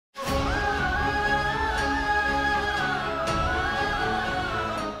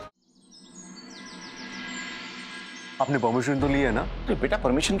आपने परमिशन तो ली है ना? तो बेटा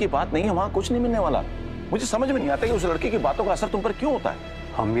परमिशन की बात नहीं है, वहाँ कुछ नहीं मिलने वाला। मुझे समझ में नहीं आता कि उस लड़के की बातों का असर तुम पर क्यों होता है।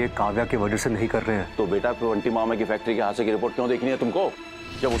 हम ये काव्या की वजह से नहीं कर रहे हैं। तो बेटा बंटी मामा की फैक्ट्री के हादसे की रिपोर्ट क्यों देखनी है तुमको?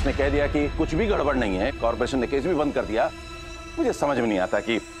 जब उसने कह दिया कि कुछ भी गड़बड़ नहीं है, कॉर्पोरेशन ने केस भी बंद कर दिया। मुझे समझ में नहीं आता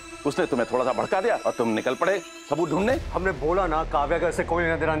कि उसने तुम्हें थोड़ा सा भड़का दिया और तुम निकल पड़े सबूत ढूंढने। हमने बोला ना काव्या का ऐसे कोई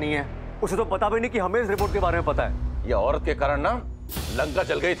लेना देना नहीं है। उसे तो पता भी नहीं कि हमें इस रिपोर्ट के बारे में पता है। ये औरत के कारण ना लंका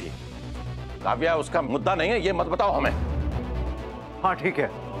जल गई थी। काव्या उसका मुद्दा नहीं है, ये मत बताओ हमें। हाँ ठीक है,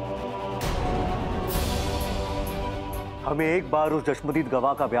 हमें एक बार उस जश्मदीद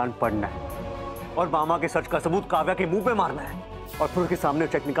गवाह का बयान पढ़ना है और मामा के सच का सबूत काव्या के मुंह पे मारना है और फिर उसके सामने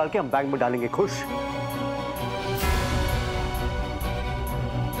चेक निकाल के हम बैंक में डालेंगे। खुश?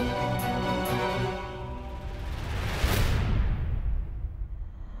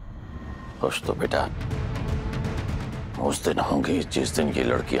 खुश तो बेटा उस दिन होंगी जिस दिन ये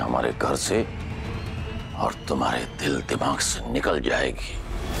लड़की हमारे घर से और तुम्हारे दिल दिमाग से निकल जाएगी।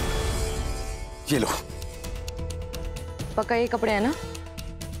 ये लो। पक्का ये कपड़े हैं ना?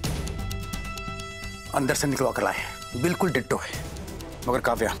 अंदर से निकलवा कर लाए, बिल्कुल डिट्टो है। मगर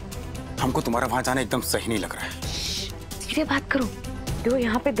काव्या, हमको तुम्हारा वहां जाना एकदम सही नहीं लग रहा है। धीरे बात करो। देखो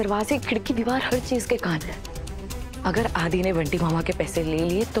यहाँ पे दरवाजे, खिड़की, दीवार, हर चीज के कान है। अगर आदि ने बंटी मामा के पैसे ले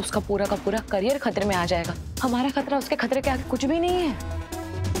लिए तो उसका पूरा का पूरा करियर खतरे में आ जाएगा। हमारा खतरा उसके खतरे के आगे कुछ भी नहीं है।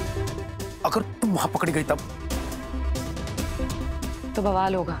 अगर तुम वहां पकड़ी गई तब तो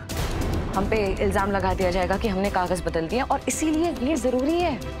बवाल होगा। हम पे इल्जाम लगा दिया जाएगा कि हमने कागज बदल दिया और इसीलिए ये जरूरी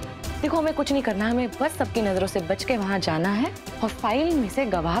है। देखो हमें कुछ नहीं करना, हमें बस सबकी नजरों से बच के वहां जाना है और फाइल में से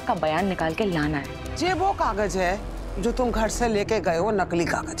गवाह का बयान निकाल के लाना है। ये वो कागज है जो तुम घर से लेके गए हो, नकली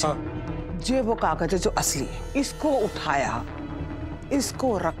कागज है। ये वो कागज है जो असली है। इसको उठाया,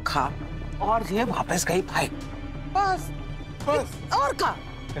 इसको रखा और ये वापस गई फाइल। बस बस और क्या?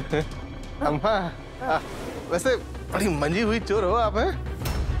 अम्मा, वैसे बड़ी मंजी हुई चोर हो आप हैं?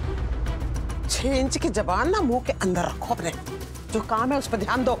 6 इंच की जबान ना मुंह के अंदर रखो अपने। जो काम है उस पर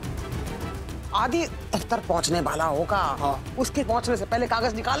ध्यान दो। आदि दफ्तर पहुंचने वाला होगा। हाँ। उसके पहुंचने से पहले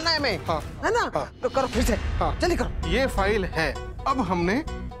कागज निकालना है हमें। हाँ। है ना? हाँ। तो करो फिर से। हाँ। जल्दी करो। ये फाइल है। अब हमने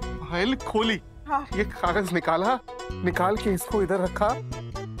फाइल खोली। हाँ। ये कागज निकाला, निकाल के इसको इधर रखा।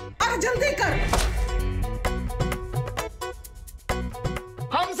 अरे जल्दी कर।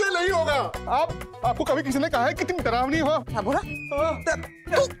 हमसे नहीं होगा। आपको कभी किसी ने कहा है कि तुम डरावनी हो? क्या बोला?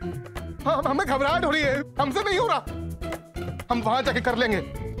 हाँ, हमें घबराहट हो रही है। हमसे नहीं हो रहा। हम वहां जाके कर लेंगे।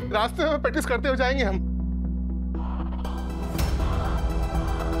 रास्ते में प्रैक्टिस करते हुए जाएंगे हम।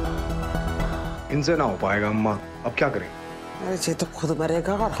 इनसे ना हो पाएगा अम्मा, अब क्या करें? अरे ये तो खुद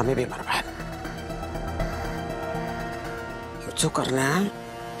मरेगा और हमें भी मरवाए। जो करना है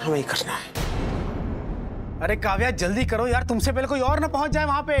हमें ही करना है। अरे काव्या जल्दी करो यार, तुमसे पहले कोई और ना पहुंच जाए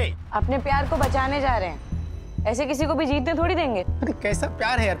वहां पे। अपने प्यार को बचाने जा रहे हैं, ऐसे किसी को भी जीतने थोड़ी देंगे। अरे कैसा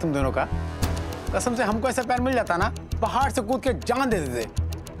प्यार है यार तुम दोनों का। कसम से हमको ऐसा प्यार मिल जाता ना, पहाड़ से कूद के जान दे देते।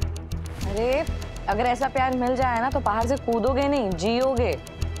 अरे अगर ऐसा प्यार मिल जाए ना तो पहाड़ से कूदोगे नहीं, जियोगे।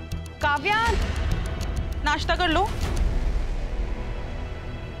 काव्या नाश्ता कर लो।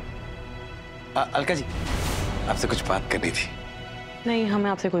 अलका जी, आपसे कुछ बात करनी थी। नहीं, हमें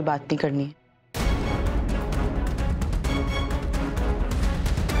आपसे कोई बात नहीं करनी है।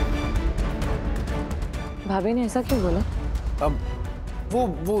 भाभी ने ऐसा क्यों बोला? अब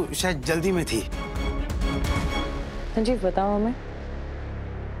वो शायद जल्दी में थी। संजीव बताओ हमें।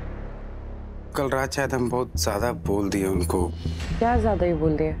 कल रात शायद हम बहुत ज्यादा बोल दिए उनको। क्या ज्यादा ही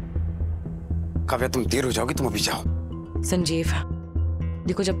बोल दिया? काव्या तुम देर हो जाओगी, तुम अभी जाओ। संजीव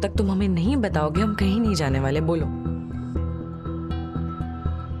देखो, जब तक तुम हमें नहीं बताओगे हम कहीं नहीं जाने वाले। बोलो।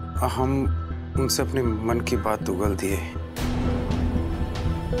 हम उनसे अपने मन की बात उगल दिए।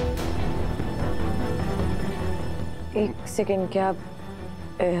 एक सेकेंड, क्या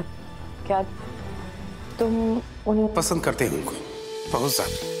तुम उन पसंद करते हैं उनको बहुत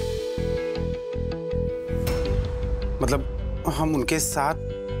ज्यादा। मतलब हम उनके साथ,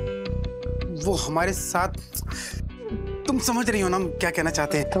 वो हमारे साथ। तुम समझ रही हो ना हम क्या कहना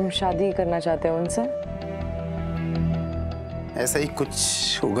चाहते हैं? तुम शादी करना चाहते हो उनसे? ऐसा ही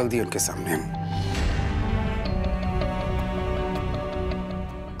कुछ उगल दिया उनके सामने।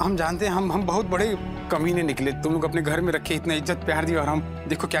 हम जानते हैं हम बहुत बड़े कमीने निकले। तुम लोग अपने घर में रखे इतना इज्जत प्यार दिया और हम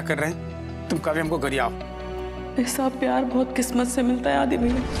देखो क्या कर रहे हैं। तुम कभी हमको घर आओ। ऐसा प्यार बहुत किस्मत से मिलता है आदि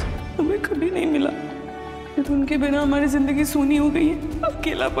भैया, हमें कभी नहीं मिला। तो उनके बिना हमारी जिंदगी सूनी हो गई है।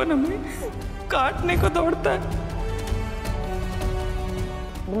 अकेलापन हमें काटने को दौड़ता है।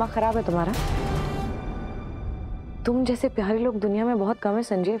 दिमाग खराब है तुम्हारा। तुम जैसे प्यारे लोग दुनिया में बहुत कम है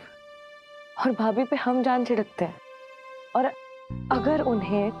संजीव। और भाभी पे हम जान छिड़कते हैं और अगर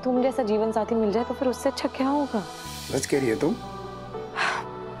उन्हें तुम जैसा जीवन साथी मिल जाए तो फिर उससे अच्छा क्या होगा? सच कह रही है तुम?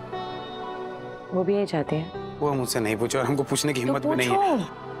 वो भी यही चाहते हैं। वो मुझसे नहीं पूछो और हमको पूछने की हिम्मत भी नहीं है।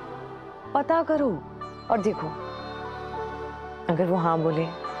 पता करो और देखो, अगर वो हाँ बोले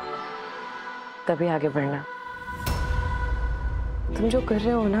तभी आगे बढ़ना। तुम जो कर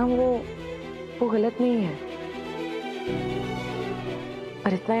रहे हो ना वो गलत नहीं है।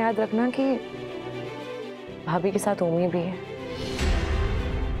 और इतना याद रखना कि भाभी के साथ उम्मी भी है,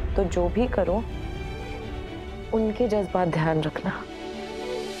 तो जो भी करो उनके जज्बात ध्यान रखना।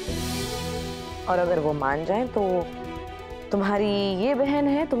 और अगर वो मान जाए तो तुम्हारी ये बहन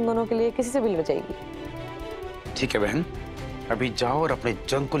है, तुम दोनों के लिए किसी से भी लड़ जाएगी। ठीक है बहन, अभी जाओ और अपने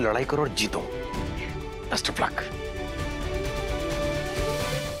जंग को लड़ाई करो और जीतो। Best of luck.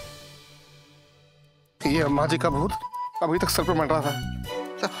 ये अम्मा जी का भूत अभी तक सर पे मंडरा था,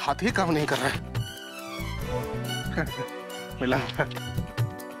 तो हाथ ही काम नहीं कर रहा है। मिला।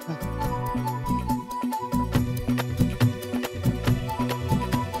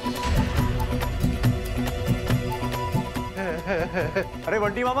 अरे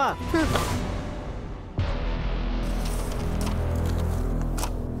बंटी मामा,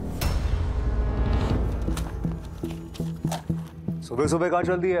 सुबह सुबह कहाँ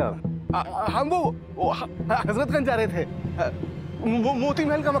चल दिए आप? हम वो हजरतगंज जा रहे थे, मोती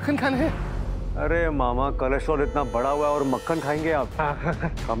महल का मक्खन खाने। अरे मामा, कोलेस्ट्रॉल इतना बढ़ा हुआ है और मक्खन खाएंगे आप?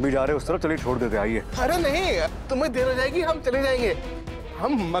 हम भी जा रहे हैं उस तरफ, चलिए छोड़ देते, आइए। अरे नहीं, तुम्हें देर हो जाएगी, हम चले जाएंगे।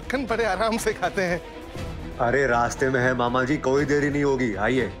 हम मक्खन बड़े आराम से खाते हैं। अरे रास्ते में है मामा जी, कोई देरी नहीं होगी,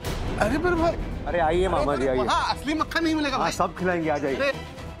 आइए। अरे पर भाई, अरे आइए मामा जी, आइए। असली मक्खन नहीं मिलेगा भाई। सब खिलाएंगे, आ जाइए।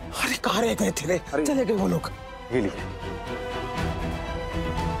 अरे कहाँ रह गए थे? चले गए वो लोग। ये लीजिए।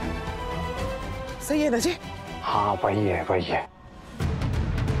 सही है ना जी? हाँ वही है, वही है।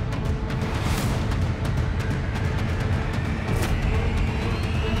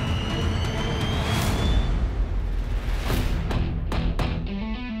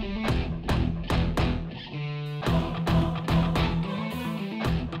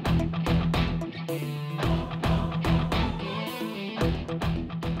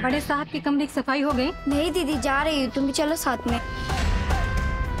 बड़े साहब के कमरे की सफाई हो गई? नहीं दीदी, जा रही हूँ, तुम भी चलो साथ में।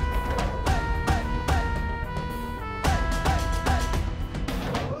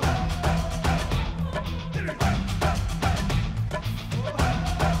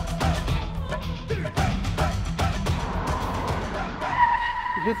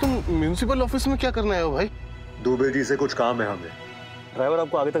 ये तुम म्यूनिसिपल ऑफिस में क्या करने आए हो भाई? दुबे जी से कुछ काम है हमें। ड्राइवर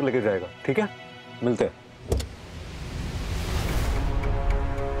आपको आगे तक लेके जाएगा, ठीक है? मिलते हैं।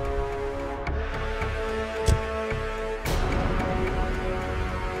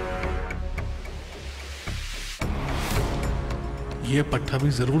 ये पट्टा भी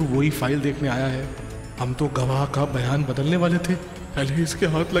जरूर वही फाइल देखने आया है। हम तो गवाह का बयान बदलने वाले थे, पहले इसके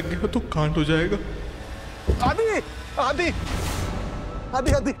हाथ लग गया तो कांड हो जाएगा। आदि आदि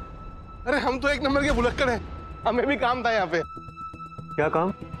आदि आदि, अरे हम तो एक नंबर के भुलक्कड़ हैं, हमें भी काम था यहाँ पे। क्या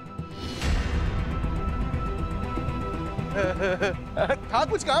काम? था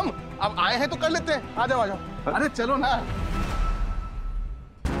कुछ काम, अब आए हैं तो कर लेते हैं। आ जाओ आ जाओ। अरे चलो ना।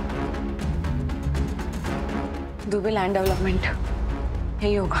 दुबे लैंड डेवलपमेंट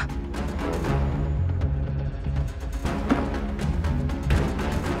यही होगा।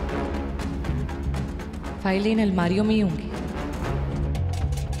 फाइलें इन अलमारियों में ही होंगी।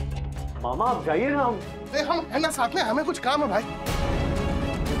 मामा आप जाइए ना, हम है ना साथ में, हमें कुछ काम है भाई।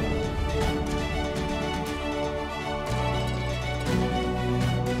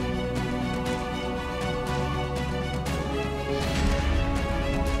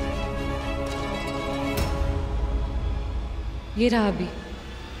 ये रहा अभी।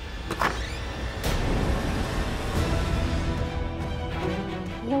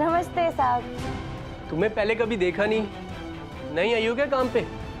 नमस्ते साहब। तुम्हें पहले कभी देखा नहीं, नहीं आई हो क्या काम पे?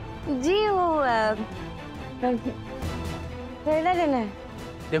 जी वो प्रेरणा लेना है।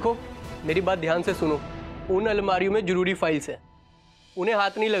 देखो मेरी बात ध्यान से सुनो, उन अलमारियों में जरूरी फाइल्स हैं, उन्हें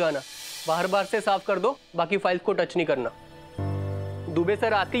हाथ नहीं लगाना, बाहर बाहर से साफ कर दो, बाकी फाइल्स को टच नहीं करना। दुबे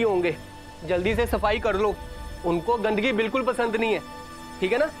सर आते ही होंगे, जल्दी से सफाई कर लो, उनको गंदगी बिल्कुल पसंद नहीं है,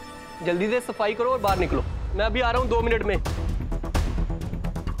 ठीक है ना? जल्दी से सफाई करो और बाहर निकलो। मैं अभी आ रहा हूँ 2 मिनट में।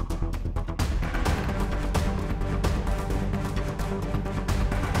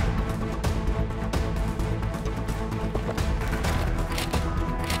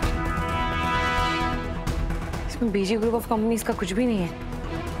 इसमें बीजी ग्रुप ऑफ कंपनीज का कुछ भी नहीं है।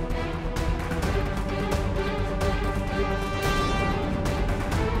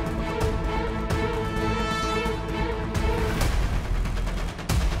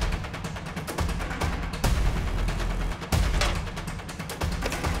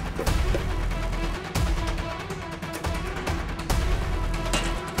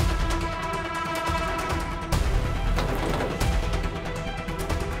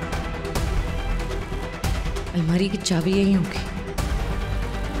 अलमारी की चाबी यही होगी।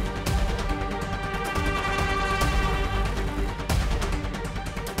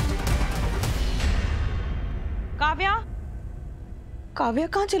 काव्या, काव्या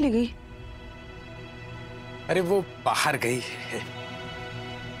कहाँ चली गई? अरे वो बाहर गई है।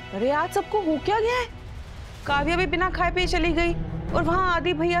 अरे आज सबको हो क्या गया है? काव्या भी बिना खाए पिए चली गई और वहाँ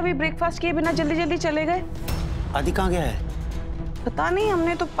आदि भैया भी ब्रेकफास्ट किए बिना जल्दी जल्दी चले गए। आदि कहाँ गया है? पता नहीं,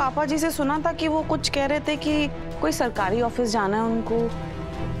 हमने तो पापा जी से सुना था कि वो कुछ कह रहे थे कि कोई सरकारी ऑफिस जाना है उनको।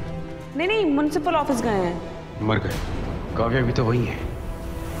 नहीं, म्युनिसिपल ऑफिस गए हैं। मर गए। काव्या भी तो वही है।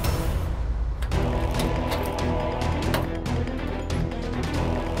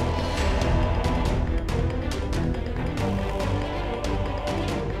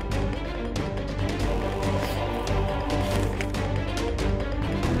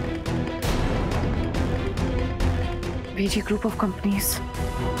 BG Group of Companies.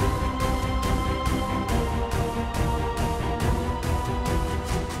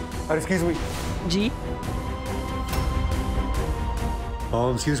 Excuse me. Ji.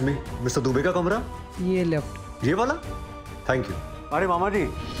 Excuse me, mister Dubey का कमरा? ये लेफ्ट। ये वाला? Thank you. अरे मामा जी,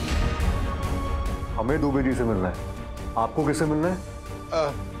 हमें दुबे जी से मिलना है। आपको किससे मिलना है?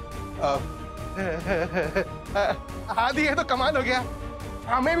 आदि है तो कमाल हो गया।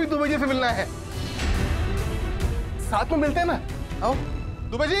 हमें भी दुबे जी से मिलना है। साथ में मिलते हैं ना? आओ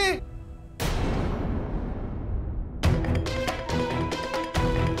दुबे जी।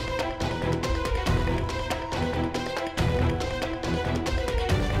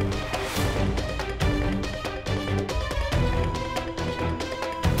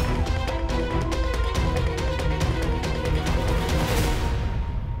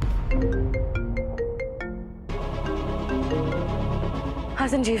 हाँ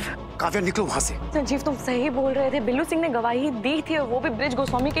संजीव। काव्या निकलो वहां से। संजीव तुम सही बोल रहे थे, बिल्लू सिंह ने गवाही दी थी और वो भी ब्रिज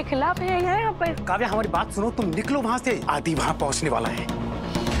गोस्वामी के खिलाफ है यहाँ पर। काव्या हमारी बात सुनो, तुम निकलो वहां से। आदि वहां पहुंचने वाला है।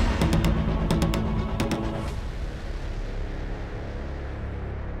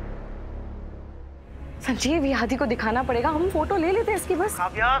 संजीव ये आदि को दिखाना पड़ेगा, हम फोटो ले लेते हैं इसकी बस।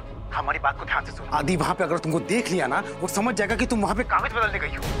 काव्या हमारी बात को ध्यान से सुनो। आदि वहां पे अगर तुमको देख लिया ना, वो समझ जाएगा कि तुम वहां पे कागज बदलने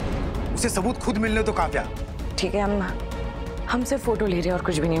गई हो। उसे सबूत खुद मिलने दो काव्या। ठीक है अम्मा, हम सिर्फ फोटो ले रहे हैं और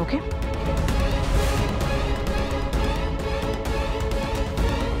कुछ भी नहीं। ओके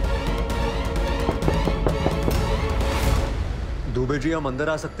दुबे जी हम अंदर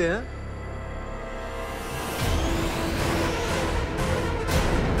आ सकते हैं?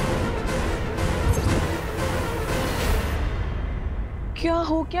 क्या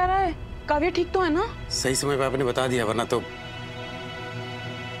हो क्या रहा है? काव्या ठीक तो है ना? सही समय पे आपने बता दिया, वरना तो।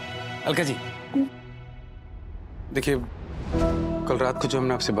 अलका जी देखिए, कल रात को जो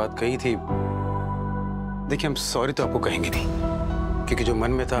हमने आपसे बात कही थी, देखिए हम सॉरी तो आपको कहेंगे नहीं, क्योंकि जो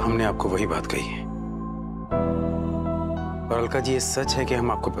मन में था हमने आपको वही बात कही है। और अलका जी ये सच है कि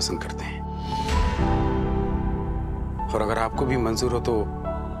हम आपको पसंद करते हैं, और अगर आपको भी मंजूर हो तो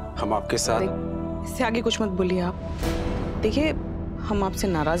हम आपके साथ। इससे आगे कुछ मत बोलिए आप। देखिए हम आपसे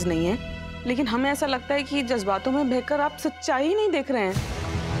नाराज नहीं हैं, लेकिन हमें ऐसा लगता है कि जज्बातों में बहकर आप सच्चाई ही नहीं देख रहे हैं।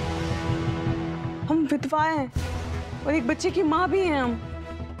 हम विधवा हैं और एक बच्चे की माँ भी हैं।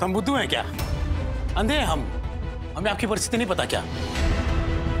 हम बुद्धू हैं क्या? अंधे हैं हम? हमें आपकी परिस्थिति नहीं पता क्या?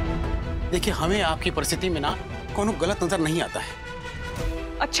 देखिए हमें आपकी परिस्थिति में ना कोनो गलत नजर नहीं आता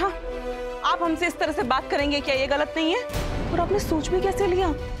है। अच्छा, आप हमसे इस तरह से बात करेंगे क्या? ये गलत नहीं है? और आपने सोच भी कैसे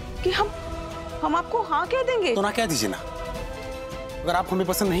लिया कि हम आपको हाँ कह देंगे? तो ना कह दीजिए ना। अगर आप हमें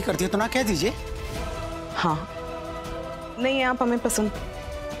पसंद नहीं करती है तो ना कह दीजिए। हाँ नहीं है आप हमें पसंद।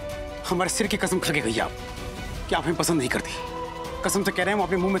 हमारे सिर की कसम खा के गई आप कि आप हमें पसंद नहीं करती। कसम से कह रहे हैं हम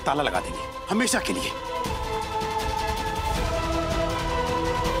अपने मुंह में ताला लगा देंगे हमेशा के लिए।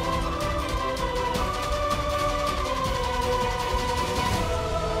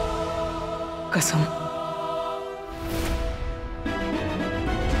 कसम।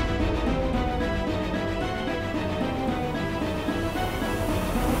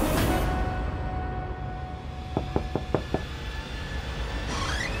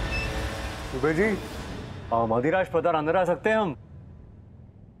 दुबे जी, मदिराज प्रधान अंदर आ सकते हैं हम?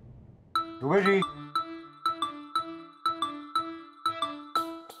 दुबे जी।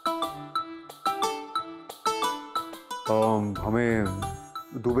 हमें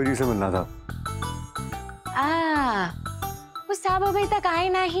दुबे जी से मिलना था। वो साहब अभी तक आए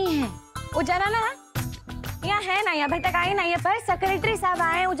नहीं है। वो जरा ना यहाँ है ना, अभी तक आए नहीं है, पर सेक्रेटरी साहब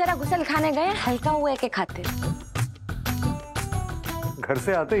आए, वो जरा गुसल खाने गए, हल्का हुए के खातिर। घर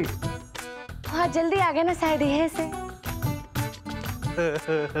से आते ही? हाँ जल्दी आ गए ना शायद यही से।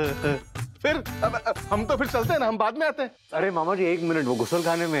 फिर हम तो फिर चलते हैं ना, हम बाद में आते हैं। अरे मामा जी 1 मिनट, वो गुसल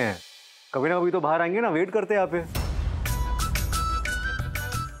खाने में है। कभी ना कभी तो बाहर आएंगे ना, वेट करते हैं यहाँ पे।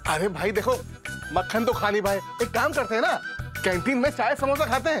 अरे भाई देखो, मक्खन तो खानी भाई, एक काम करते हैं ना, कैंटीन में चाय समोसा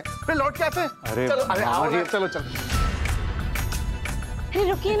खाते हैं, फिर लौट के आते हैं। अरे चलो, अरे आओ मामा ना, जी। चलो चलो। अरे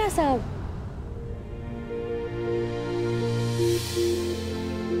रुकिए ना साहब,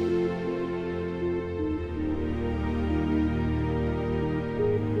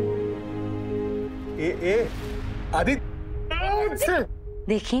 आदि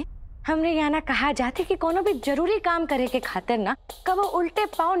देखिए हमरे यहाँ ना कहा जाते कि कोनो भी जरूरी काम करे के खातिर ना कबो उल्टे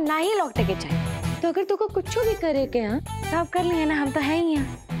पाँव ना ही लौटे के चाहिए। तो अगर तुमको कुछ भी करे के यहाँ तो आप कर लिए ना, हम तो है ही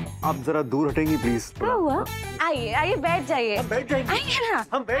यहाँ। आप जरा दूर हटेंगी प्लीज। क्या हुआ? आइए आइए बैठ जाइए। हम बैठ जाएंगे। आइए ना,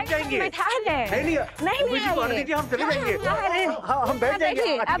 हम बैठ जाएंगे। बैठा ले। नहीं नहीं दीजिए, हम चले जाएंगे। हाँ, हम बैठ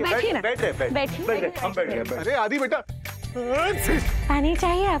जाएंगे। आप बैठिए ना, बैठ रहे, बैठिए। हम बैठ गए। अरे आदि बेटा, पानी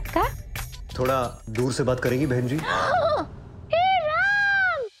चाहिए आपका? थोड़ा दूर से बात करेंगी बहन जी?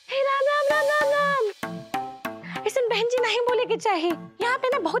 ऐसा बहन जी नहीं बोले के चाहिए, यहाँ पे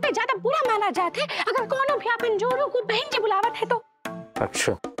ना बहुत ही ज्यादा बुरा माना जाता है अगर कोनो भी अपन जोरू को बहन जी बुलावत है तो।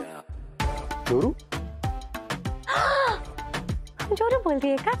 अच्छा, जोरू? जोरू बोल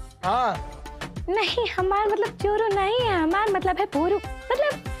दिए का? हाँ। नहीं, हमारा मतलब जोरू नहीं है, हमारा मतलब है भोरू,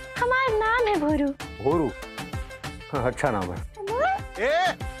 मतलब हमारा नाम है भोरू। भोरू? अच्छा नाम है।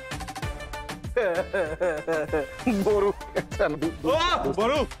 बोरू,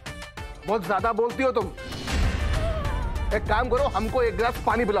 बोरू, बहुत ज्यादा बोलती हो तुम। एक काम करो, हमको एक गिलास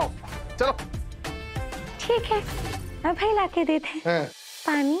पानी पिलाओ। चलो। ठीक है, अब भाई लाके देते हैं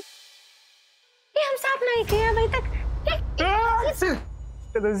पानी। ये हम साफ नहीं किए अभी तक।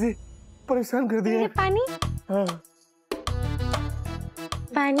 दादाजी परेशान कर दिया। पानी।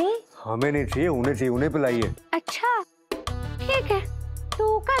 पानी हमें नहीं चाहिए, उन्हें चाहिए, उन्हें पिलाइए। अच्छा ठीक है,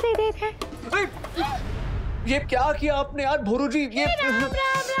 तू का दे देते। ये क्या किया आपने यार भोरू जी? ये राम राम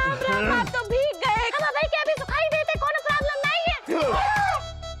राम, आप तो भीग गए। हम भाई क्या अभी सुखाई देते, कोनो प्रॉब्लम नहीं है।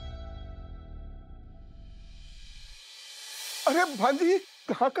 अरे भांजी,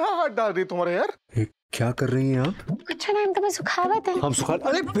 कहाँ हाथ डाल रही तुम्हारे यार? क्या कर रही हैं आप? कुछ ना, हम तो बस सुखावत है। हम सुखा,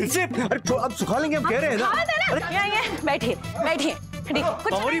 अरे फिर से, अरे तो अब सुखा लेंगे, हम कह रहे हैं ना। अरे यहाँ बैठिए बैठिए।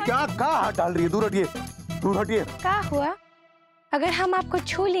 क्या हाथ डाल रही है? दूर हटिए, दूर हटिए। क्या हुआ? अगर हम आपको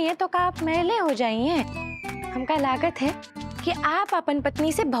छू लिए तो क्या आप मैले हो जाइए? हमका लागत है कि आप अपन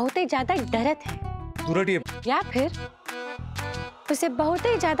पत्नी से बहुत ही ज्यादा डरत है, दूर हटिए। या फिर उसे बहुत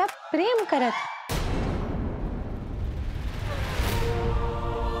ही ज्यादा प्रेम करत है।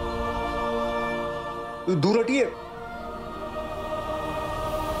 दूर हटिए।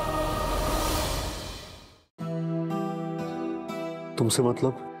 तुमसे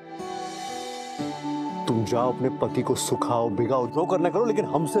मतलब? तुम जाओ अपने पति को सुखाओ, भिगाओ, जो करना करो, लेकिन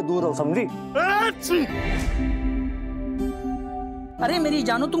हमसे दूर रहो, समझी? अरे मेरी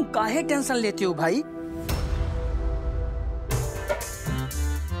जानो, तुम काहे टेंशन लेती हो भाई?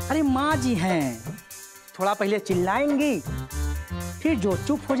 अरे माँ जी हैं, थोड़ा पहले चिल्लाएंगी, फिर जो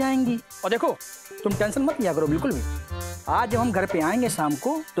चुप हो जाएंगी। और देखो तुम टेंशन मत लिया करो बिल्कुल भी। आज जब हम घर पे आएंगे शाम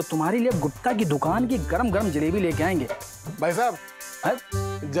को तो तुम्हारे लिए गुप्ता की दुकान की गरम गरम जलेबी लेके आएंगे। भाई साहब,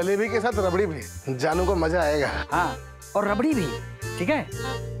 जलेबी के साथ रबड़ी भी, जानू को मजा आएगा। हाँ, और रबड़ी भी, ठीक है?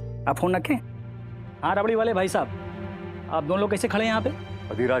 आप फोन रखें। हाँ रबड़ी वाले भाई साहब, आप दोनों लोग कैसे खड़े हैं यहाँ पे?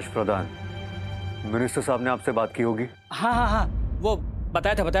 अधिराज प्रधान, मिनिस्टर साहब ने आपसे बात की होगी। हाँ हाँ हाँ, वो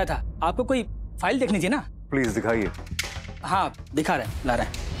बताया था। आपको कोई फाइल देखनी थी ना? प्लीज दिखाइए। हाँ दिखा रहे, ला रहे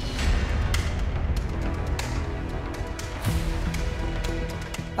हैं।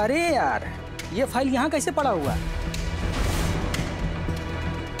 अरे यार, ये फाइल यहाँ कैसे पड़ा हुआ?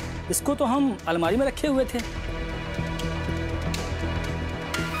 इसको तो हम अलमारी में रखे हुए थे।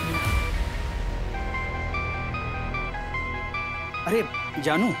 अरे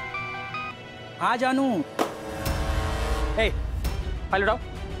जानू, हाँ जानू, ए फाइल उठाओ।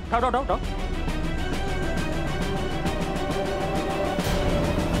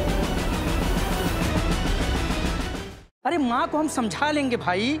 अरे माँ को हम समझा लेंगे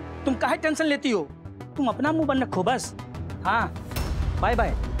भाई, तुम काहे टेंशन लेती हो? तुम अपना मुंह बंद रखो बस। हाँ बाय बाय।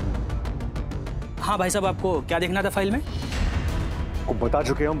 हाँ भाई साहब, आपको क्या देखना था फाइल में? को बता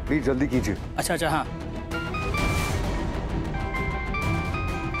चुके हम, प्लीज जल्दी कीजिए। अच्छा हाँ।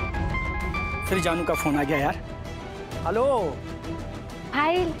 फिर जानू का फोन आ गया यार। हेलो।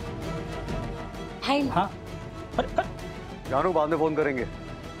 फाइल। हाँ। जानू बाद में फोन करेंगे।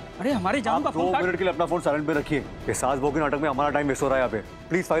 अरे हमारे जानू का फोन 2 मिनट के लिए अपना फोन साइलेंट पे रखिए। ये सास बहू के नाटक में हमारा टाइम वेस्ट हो रहा है यहाँ पे।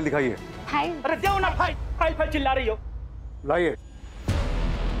 प्लीज फाइल दिखाइए। अरे दो ना फाइल चिल्ला रही हो। लाइए।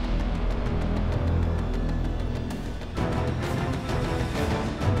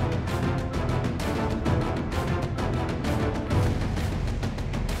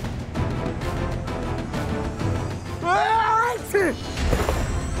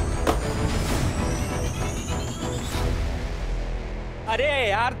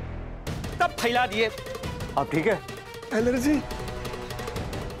 यार, तब फैला दिए। अब ठीक है? एलर्जी।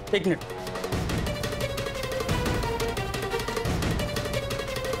 एक मिनट।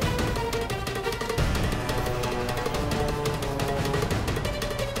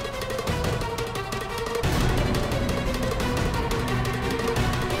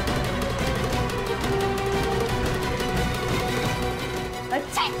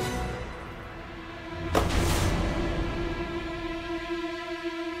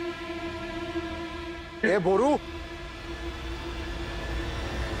 ए बोरू,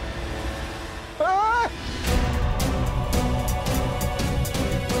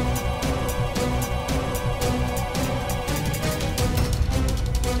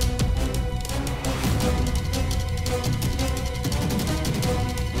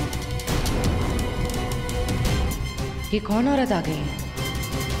 ये कौन औरत आ गई है?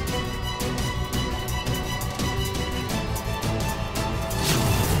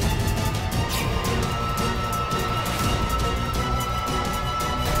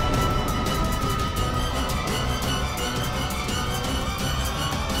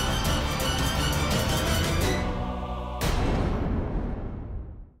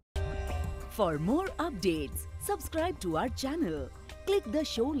 For more updates, subscribe to our channel, click the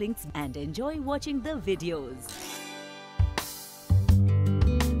show links and enjoy watching the videos.